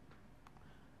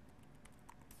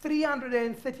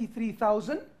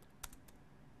 333,000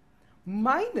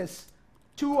 minus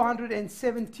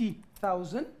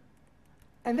 270,000,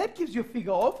 and that gives you a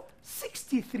figure of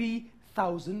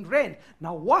 63,000 Rand.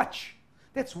 Now watch.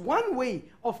 That's one way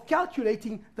of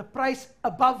calculating the price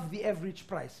above the average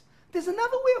price. There's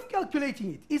another way of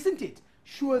calculating it, isn't it?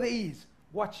 Sure there is.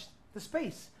 Watch the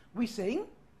space. We're saying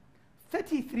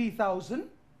 45,000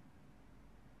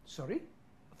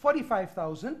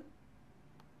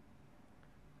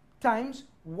 times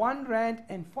 1 Rand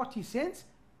and 40 cents,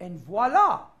 and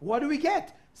voila, what do we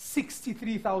get?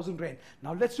 63,000 Rand.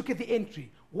 Now let's look at the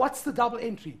entry. What's the double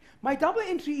entry? My double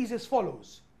entry is as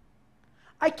follows.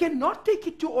 I cannot take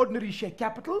it to ordinary share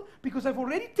capital because I've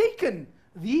already taken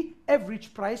the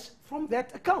average price from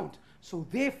that account. So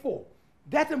therefore,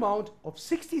 that amount of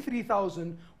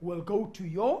 63,000 will go to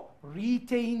your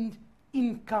retained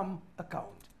income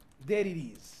account. There it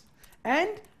is.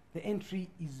 And the entry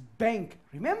is bank.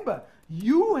 Remember,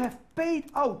 you have paid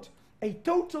out a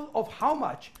total of how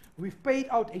much? We've paid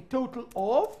out a total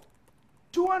of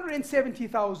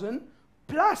 270,000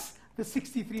 plus the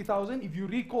 63,000, if you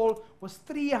recall, was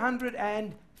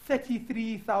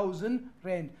 333,000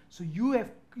 Rand. So you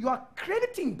are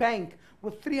crediting bank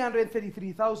with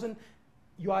 333,000.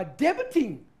 You are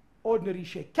debiting ordinary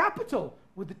share capital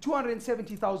with the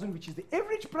 270,000, which is the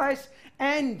average price,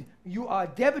 and you are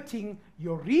debiting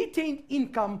your retained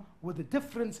income with the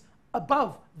difference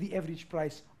above the average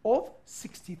price of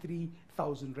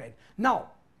 63,000 Rand.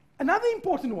 Now, another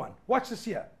important one. Watch this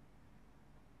here.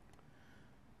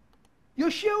 Your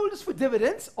shareholders for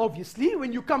dividends, obviously,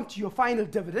 when you come to your final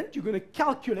dividend, you're going to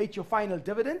calculate your final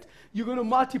dividend. You're going to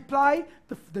multiply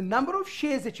the number of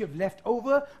shares that you have left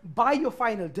over by your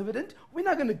final dividend. We're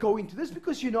not going to go into this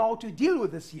because you know how to deal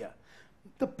with this here.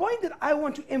 The point that I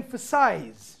want to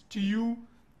emphasize to you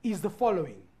is the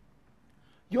following.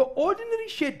 Your ordinary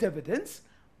share dividends,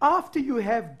 after you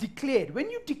have declared,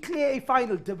 when you declare a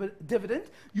final dividend,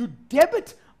 you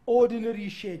debit ordinary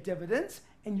share dividends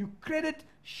and you credit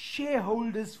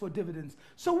shareholders for dividends.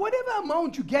 So whatever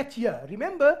amount you get here,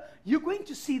 remember, you're going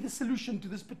to see the solution to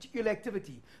this particular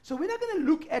activity. So we're not going to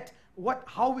look at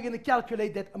how we're going to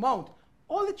calculate that amount.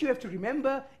 All that you have to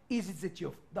remember is that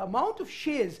the amount of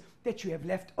shares that you have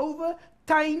left over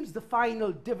times the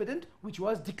final dividend which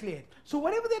was declared. So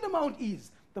whatever that amount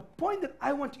is, the point that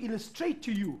I want to illustrate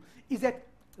to you is that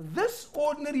this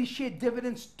ordinary share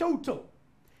dividends total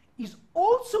is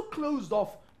also closed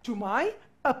off to my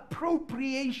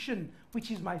appropriation,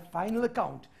 which is my final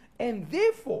account. And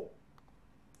therefore,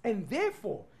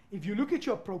 if you look at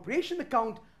your appropriation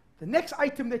account, the next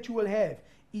item that you will have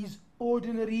is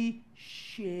ordinary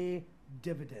share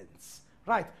dividends.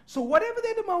 Right? So whatever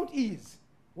that amount is,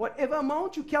 whatever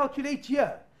amount you calculate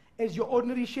here as your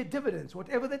ordinary share dividends,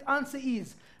 whatever that answer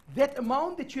is, that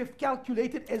amount that you have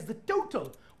calculated as the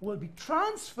total will be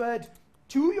transferred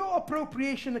to your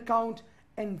appropriation account,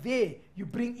 and there you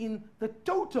bring in the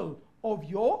total of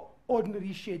your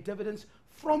ordinary share dividends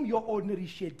from your ordinary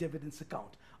share dividends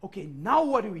account. Okay, now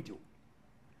what do we do?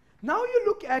 Now you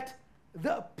look at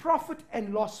the profit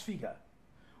and loss figure.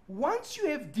 Once you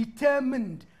have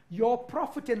determined your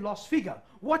profit and loss figure,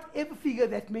 whatever figure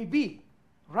that may be,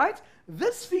 right?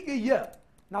 This figure here,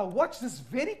 now watch this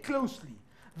very closely.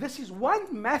 This is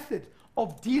one method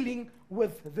of dealing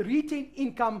with the retained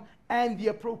income and the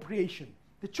appropriation.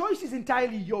 The choice is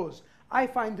entirely yours. I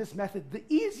find this method the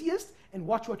easiest, and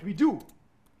watch what we do.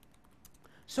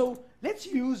 So let's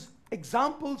use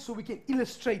examples so we can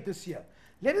illustrate this here.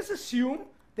 Let us assume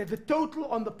that the total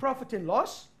on the profit and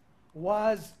loss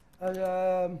was,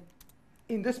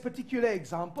 in this particular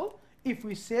example, if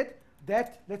we said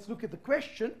that, let's look at the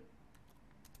question.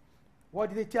 What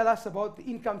did they tell us about the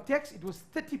income tax? It was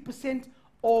 30%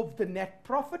 of the net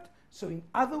profit. So in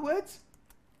other words,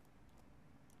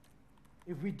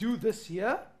 if we do this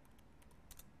here,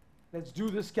 let's do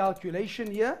this calculation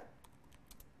here,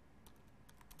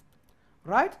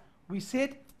 right? We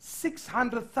said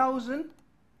 600,000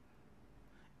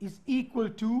 is equal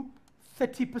to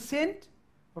 30%,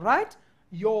 right?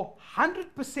 Your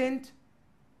 100%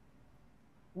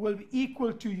 will be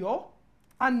equal to your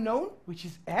unknown, which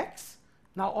is X.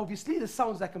 Now, obviously, this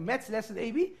sounds like a maths lesson,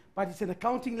 AB, but it's an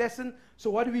accounting lesson. So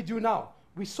what do we do now?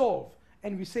 We solve,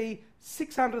 and we say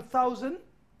 600,000,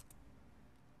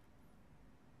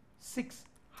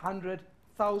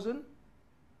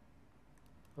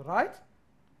 right?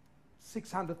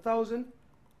 600,000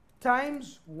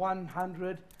 times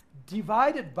 100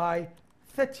 divided by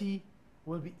 30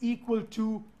 will be equal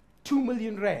to 2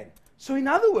 million rand. So in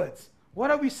other words,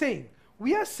 what are we saying?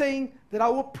 We are saying that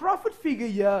our profit figure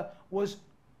here was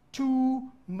 2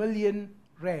 million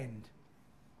rand.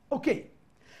 Okay,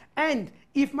 and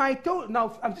if my total,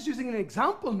 now I'm just using an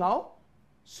example now,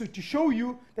 so to show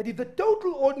you that if the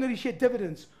total ordinary share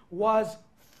dividends was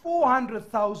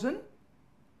 400,000,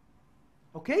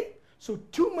 okay, so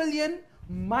 2 million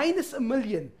minus 1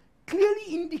 million clearly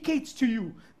indicates to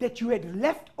you that you had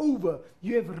left over,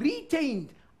 you have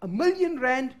retained 1 million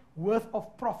rand worth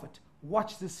of profit.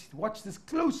 Watch this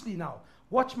closely now.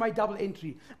 Watch my double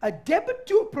entry. A debit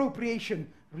to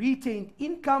appropriation, retained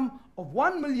income of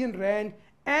 1 million rand,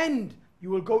 and you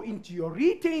will go into your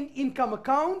retained income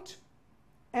account,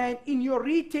 and in your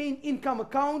retained income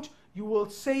account, you will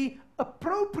say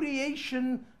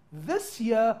appropriation this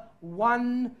year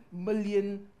 1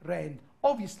 million rand.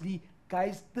 Obviously,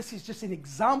 guys, this is just an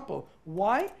example.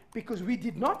 Why? Because we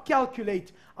did not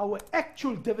calculate our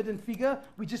actual dividend figure.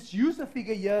 We just used the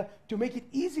figure here to make it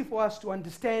easy for us to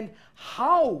understand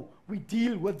how we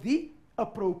deal with the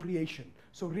appropriation.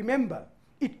 So remember,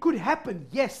 it could happen,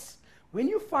 yes, when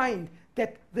you find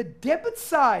that the debit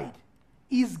side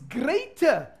is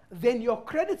greater than your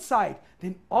credit side,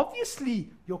 then obviously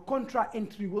your contra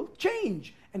entry will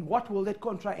change. And what will that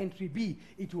contra entry be?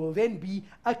 It will then be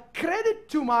a credit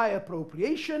to my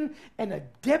appropriation and a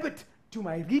debit to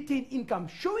my retained income,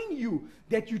 showing you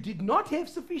that you did not have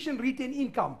sufficient retained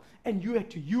income and you had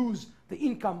to use the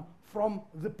income from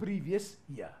the previous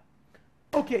year.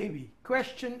 Okay, Avi,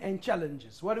 question and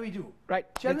challenges. What do we do? Right.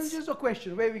 Challenges or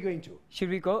question? Where are we going to? Should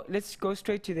we go? Let's go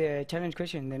straight to the challenge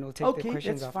question, then we'll take the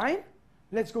questions that's after. fine.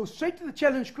 Let's go straight to the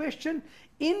challenge question.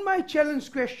 In my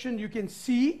challenge question, you can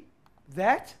see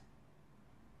that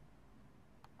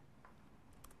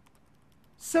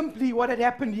simply what had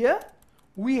happened here,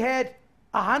 we had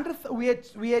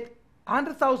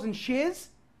 100,000 shares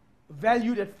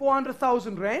valued at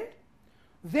 400,000 rand.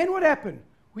 Then what happened?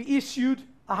 We issued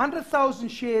 100,000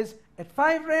 shares at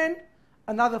 5 rand,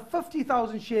 another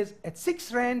 50,000 shares at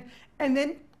 6 rand, and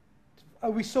then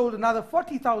we sold another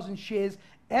 40,000 shares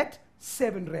at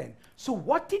 7 rand. So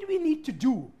what did we need to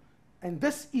do? And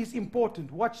this is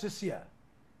important. Watch this here.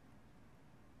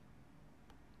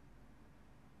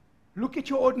 Look at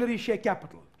your ordinary share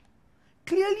capital.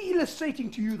 Clearly illustrating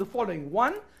to you the following.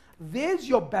 One, there's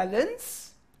your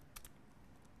balance.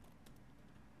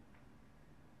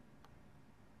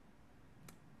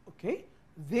 Okay,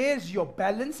 there's your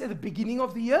balance at the beginning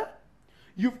of the year.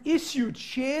 You've issued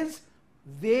shares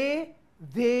there,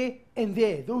 and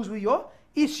there. Those were your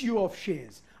issue of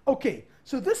shares. Okay,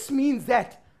 so this means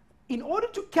that in order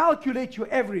to calculate your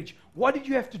average, what did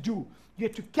you have to do? You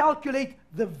had to calculate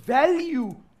the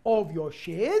value of your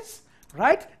shares,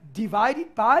 right,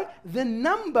 divided by the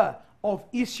number of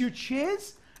issued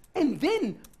shares, and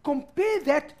then compare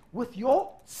that with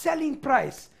your selling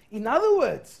price. In other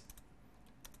words,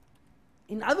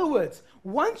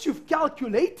 once you've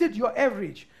calculated your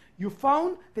average, you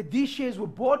found that these shares were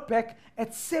bought back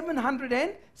at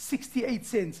 768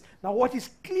 cents. Now, what is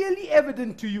clearly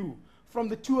evident to you from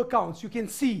the two accounts, you can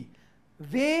see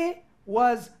there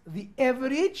was the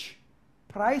average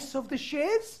price of the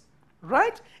shares,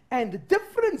 right? And the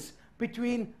difference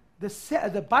between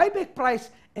the buyback price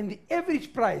and the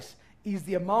average price is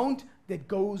the amount that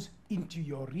goes into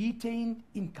your retained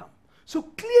income. So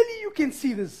clearly you can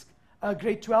see this,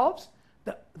 grade 12s.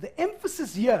 The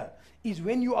emphasis here is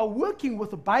when you are working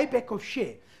with a buyback of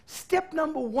share. Step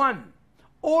number 1,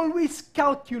 always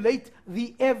calculate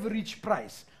the average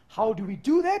price. How do we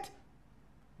do that?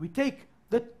 We take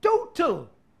the total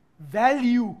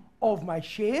value of my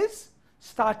shares,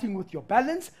 starting with your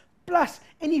balance, plus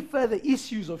any further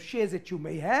issues of shares that you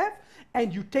may have,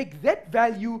 and you take that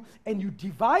value and you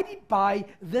divide it by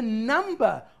the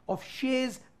number of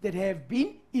shares that have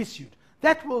been issued.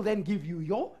 That will then give you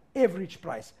your average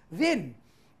price. Then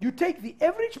you take the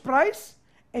average price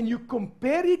and you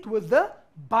compare it with the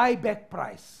buyback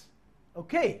price.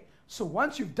 Okay, so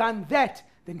once you've done that,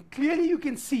 then clearly you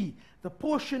can see the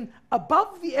portion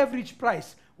above the average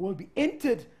price will be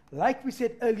entered, like we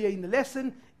said earlier in the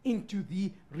lesson, into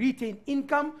the retained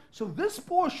income. So this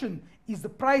portion is the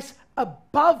price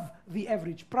above the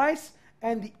average price,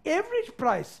 and the average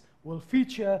price will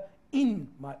feature in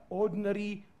my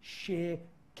ordinary share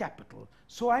capital.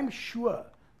 So I'm sure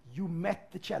you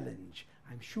met the challenge.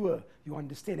 I'm sure you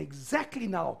understand exactly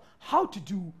now how to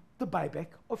do the buyback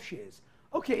of shares.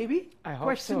 Okay, Avi, I hope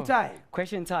question so. time.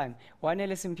 Question time. One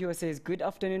LSMPO says, good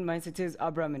afternoon, Mindsetters,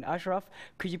 Abraham and Ashraf.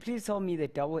 Could you please tell me the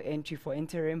double entry for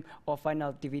interim or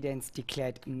final dividends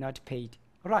declared, not paid?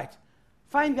 Right.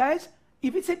 Fine, guys.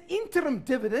 If it's an interim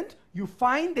dividend, you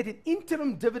find that an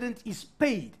interim dividend is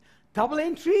paid. Double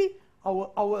entry,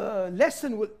 our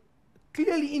lesson will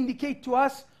clearly indicate to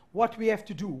us what we have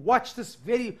to do. Watch this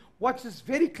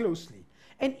very closely.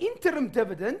 An interim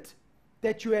dividend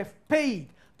that you have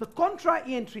paid, the contra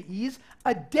entry is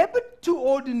a debit to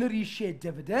ordinary share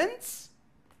dividends,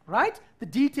 right? The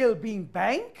detail being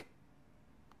bank,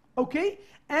 okay?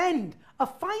 And a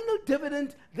final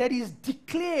dividend that is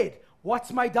declared.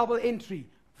 What's my double entry?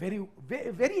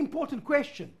 Very important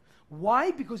question.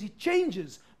 Why? Because it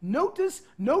changes. Notice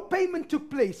no payment took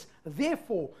place.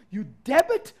 Therefore, you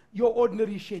debit your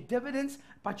ordinary share dividends,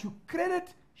 but you credit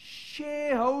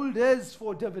shareholders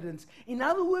for dividends. In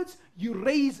other words, you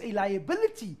raise a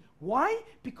liability. Why?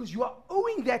 Because you are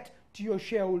owing that to your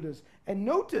shareholders. And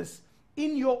notice,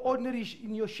 in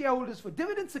your shareholders for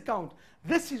dividends account,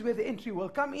 this is where the entry will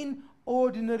come in,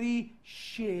 ordinary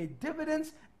share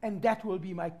dividends, and that will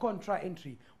be my contra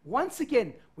entry. Once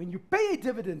again, when you pay a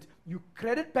dividend, you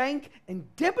credit bank and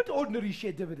debit ordinary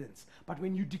share dividends. But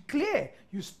when you declare,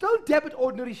 you still debit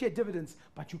ordinary share dividends,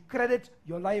 but you credit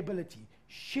your liability,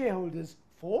 shareholders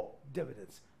for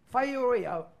dividends. Fire away,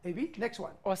 Avi. Next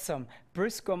one. Awesome.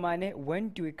 Bruce Komane, when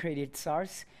do we credit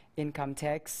SARS income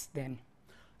tax then?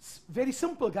 Very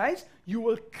simple, guys. You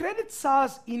will credit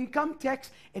SARS income tax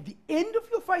at the end of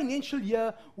your financial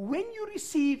year when you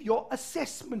receive your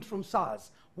assessment from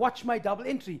SARS. Watch my double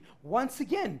entry. Once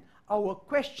again, our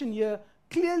question here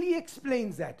clearly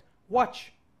explains that.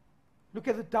 Watch. Look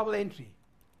at the double entry.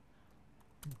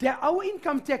 Our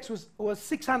income tax was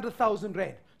 600,000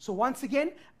 Rand. So once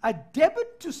again, a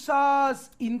debit to SARS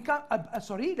income,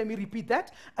 let me repeat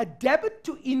that. A debit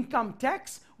to income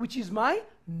tax, which is my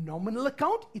nominal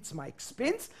account, it's my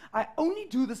expense. I only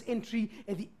do this entry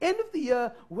at the end of the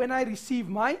year when I receive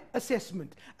my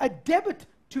assessment. A debit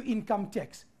to income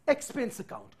tax, expense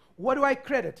account. What do I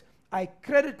credit? I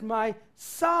credit my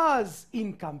SARS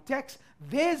income tax.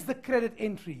 There's the credit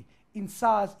entry in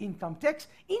SARS income tax,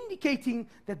 indicating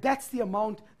that that's the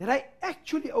amount that I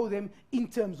actually owe them in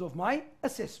terms of my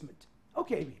assessment.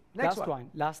 Okay, next one.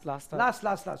 Last one.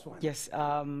 Last one. Yes,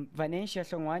 Vanesha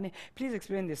Shongwane, please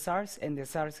explain the SARS and the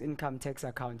SARS income tax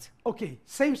account. Okay,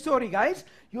 same story, guys.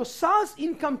 Your SARS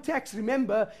income tax,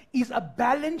 remember, is a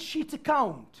balance sheet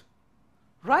account,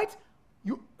 right?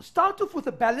 You start off with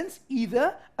a balance,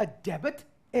 either a debit,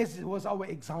 as was our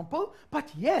example, but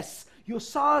yes, your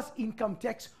SARS income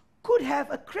tax could have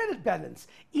a credit balance.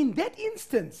 In that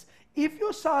instance, if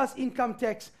your SARS income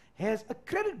tax has a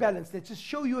credit balance, let's just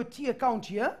show you a T account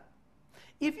here.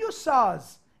 If your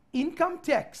SARS income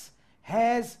tax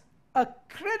has a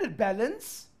credit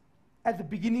balance at the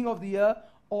beginning of the year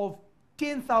of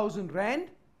 10,000 Rand,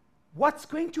 what's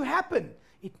going to happen?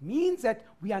 It means that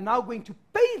we are now going to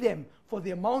pay them for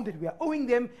the amount that we are owing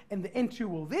them, and the entry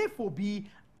will therefore be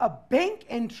a bank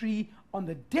entry on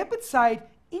the debit side,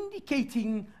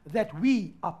 indicating that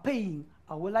we are paying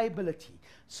our liability.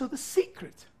 So the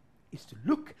secret is to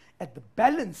look at the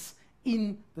balance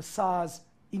in the SARS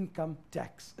income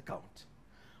tax account.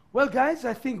 Well, guys,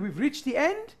 I think we've reached the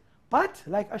end, but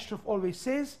like Ashraf always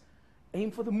says,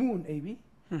 aim for the moon, Avi,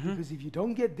 because if you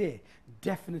don't get there,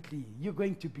 definitely you're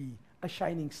going to be a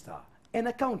shining star, an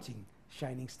accounting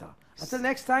shining star. Until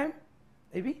next time,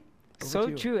 Avi. So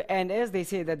to you. true. And as they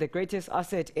say that the greatest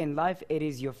asset in life, it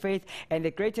is your faith, and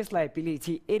the greatest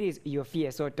liability, it is your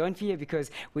fear. So don't fear,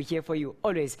 because we're here for you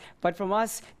always. But from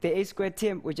us, the A Squared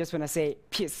team, we just want to say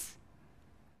peace.